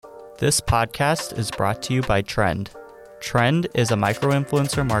This podcast is brought to you by Trend. Trend is a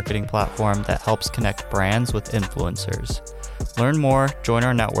micro-influencer marketing platform that helps connect brands with influencers. Learn more, join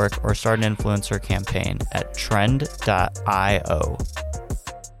our network, or start an influencer campaign at trend.io.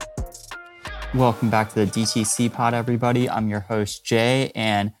 Welcome back to the DTC Pod, everybody. I'm your host, Jay,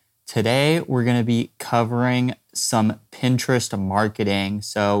 and today we're going to be covering some Pinterest marketing.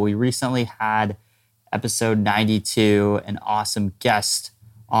 So we recently had episode 92, an awesome guest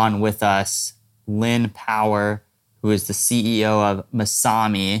on with us, Lynn Power, who is the CEO of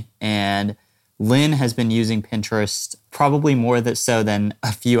Masami. And Lynn has been using Pinterest probably more so than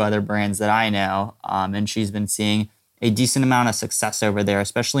a few other brands that I know. And she's been seeing a decent amount of success over there,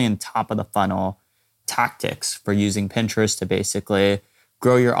 especially in top of the funnel tactics for using Pinterest to basically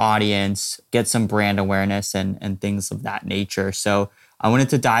grow your audience, get some brand awareness and things of that nature. So I wanted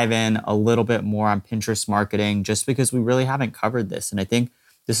to dive in a little bit more on Pinterest marketing just because we really haven't covered this. And I think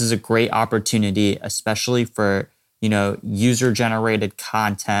this is a great opportunity, especially for, user-generated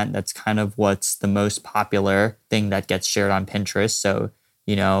content. That's kind of what's the most popular thing that gets shared on Pinterest. So,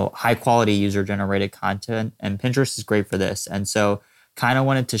 high-quality user-generated content, and Pinterest is great for this. And so kind of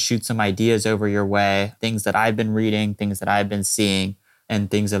wanted to shoot some ideas over your way, things that I've been reading, things that I've been seeing,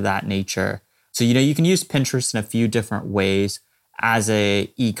 and things of that nature. So, you can use Pinterest in a few different ways as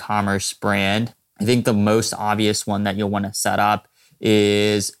a e-commerce brand. I think the most obvious one that you'll want to set up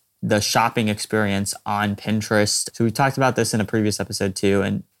is the shopping experience on Pinterest. So we talked about this in a previous episode too,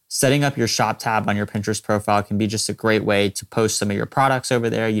 and setting up your shop tab on your Pinterest profile can be just a great way to post some of your products over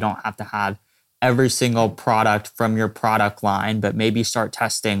there. You don't have to have every single product from your product line, but maybe start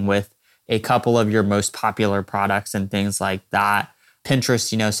testing with a couple of your most popular products and things like that.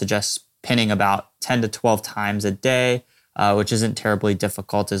 Pinterest, suggests pinning about 10 to 12 times a day, which isn't terribly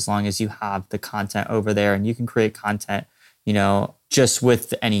difficult as long as you have the content over there, and you can create content just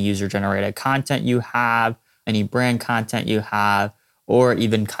with any user-generated content you have, any brand content you have, or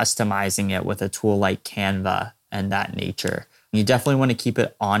even customizing it with a tool like Canva and that nature. You definitely want to keep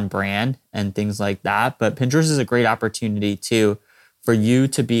it on brand and things like that. But Pinterest is a great opportunity too for you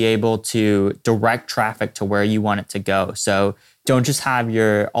to be able to direct traffic to where you want it to go. So don't just have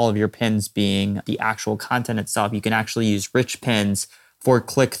all of your pins being the actual content itself. You can actually use rich pins for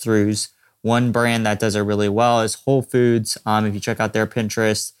click-throughs. One brand that does it really well is Whole Foods. If you check out their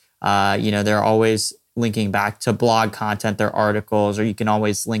Pinterest, they're always linking back to blog content, their articles, or you can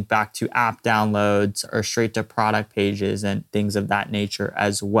always link back to app downloads or straight to product pages and things of that nature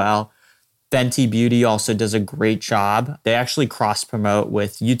as well. Fenty Beauty also does a great job. They actually cross-promote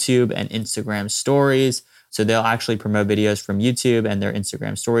with YouTube and Instagram stories. So they'll actually promote videos from YouTube and their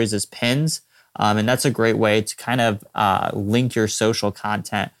Instagram stories as pins. And that's a great way to kind of link your social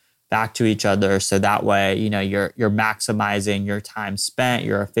content back to each other. So that way, you're maximizing your time spent,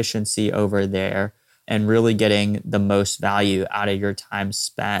 your efficiency over there, and really getting the most value out of your time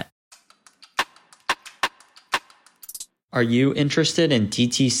spent. Are you interested in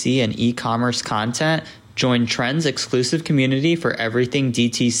DTC and e-commerce content? Join Trend's exclusive community for everything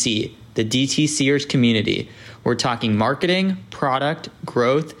DTC, the DTCers community. We're talking marketing, product,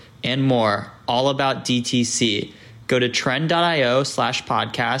 growth, and more, all about DTC. Go to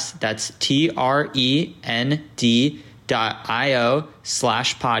trend.io/podcast. That's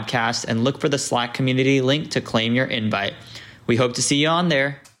trend.io/podcast and look for the Slack community link to claim your invite. We hope to see you on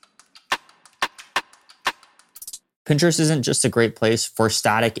there. Pinterest isn't just a great place for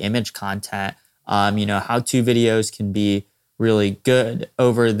static image content. How-to videos can be really good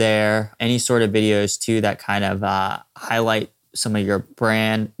over there. Any sort of videos too that kind of highlight some of your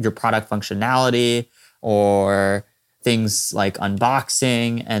brand, your product functionality, or things like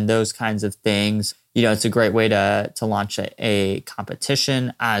unboxing and those kinds of things. It's a great way to launch a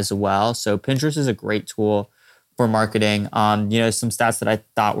competition as well. So Pinterest is a great tool for marketing. Some stats that I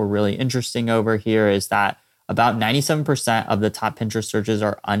thought were really interesting over here is that about 97% of the top Pinterest searches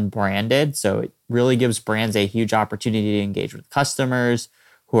are unbranded. So it really gives brands a huge opportunity to engage with customers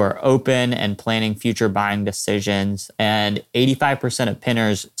who are open and planning future buying decisions. And 85% of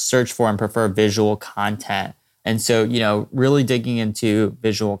pinners search for and prefer visual content. And so, really digging into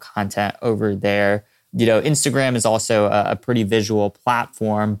visual content over there. Instagram is also a pretty visual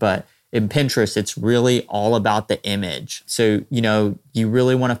platform, but in Pinterest, it's really all about the image. So, you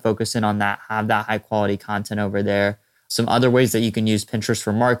really want to focus in on that, have that high quality content over there. Some other ways that you can use Pinterest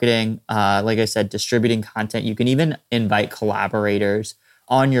for marketing, like I said, distributing content. You can even invite collaborators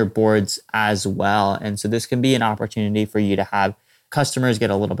on your boards as well. And so this can be an opportunity for you to have customers get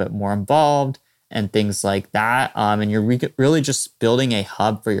a little bit more involved and things like that. And you're really just building a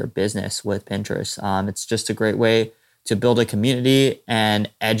hub for your business with Pinterest. It's just a great way to build a community and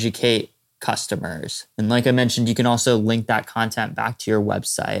educate customers. And like I mentioned, you can also link that content back to your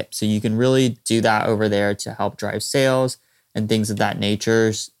website. So you can really do that over there to help drive sales and things of that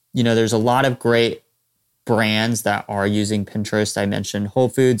nature. There's a lot of great brands that are using Pinterest. I mentioned Whole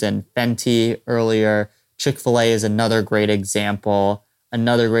Foods and Fenty earlier. Chick-fil-A is another great example.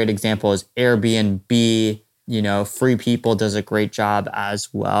 Another great example is Airbnb. Free People does a great job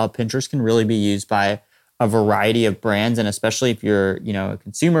as well. Pinterest can really be used by a variety of brands. And especially if you're, a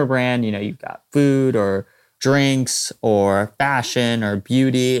consumer brand, you've got food or drinks or fashion or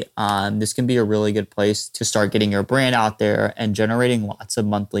beauty. This can be a really good place to start getting your brand out there and generating lots of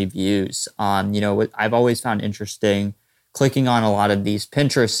monthly views. What I've always found interesting, clicking on a lot of these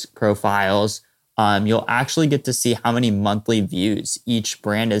Pinterest profiles, you'll actually get to see how many monthly views each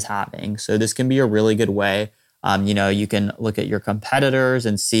brand is having. So this can be a really good way. You can look at your competitors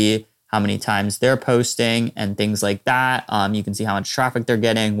and see how many times they're posting and things like that. You can see how much traffic they're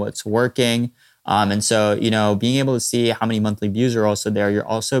getting, what's working. And so, being able to see how many monthly views are also there, you're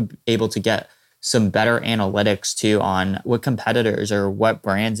also able to get some better analytics too on what competitors or what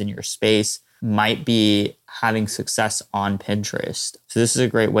brands in your space might be having success on Pinterest. So this is a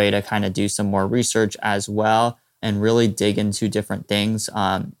great way to kind of do some more research as well and really dig into different things.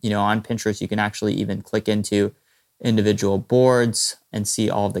 On Pinterest, you can actually even click into individual boards and see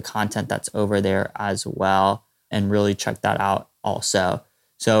all of the content that's over there as well and really check that out also.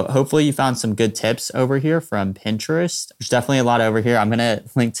 So hopefully you found some good tips over here from Pinterest. There's definitely a lot over here. I'm going to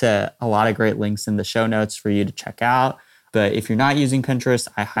link to a lot of great links in the show notes for you to check out. But if you're not using Pinterest,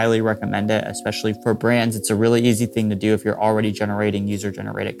 I highly recommend it, especially for brands. It's a really easy thing to do if you're already generating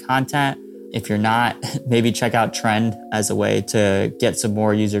user-generated content. If you're not, maybe check out Trend as a way to get some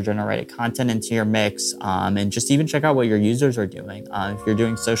more user-generated content into your mix, and just even check out what your users are doing. If you're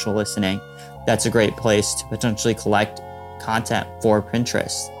doing social listening, that's a great place to potentially collect content for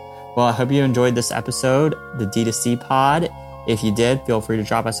Pinterest. Well, I hope you enjoyed this episode, the D2C Pod. If you did, feel free to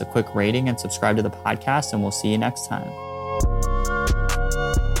drop us a quick rating and subscribe to the podcast, and we'll see you next time.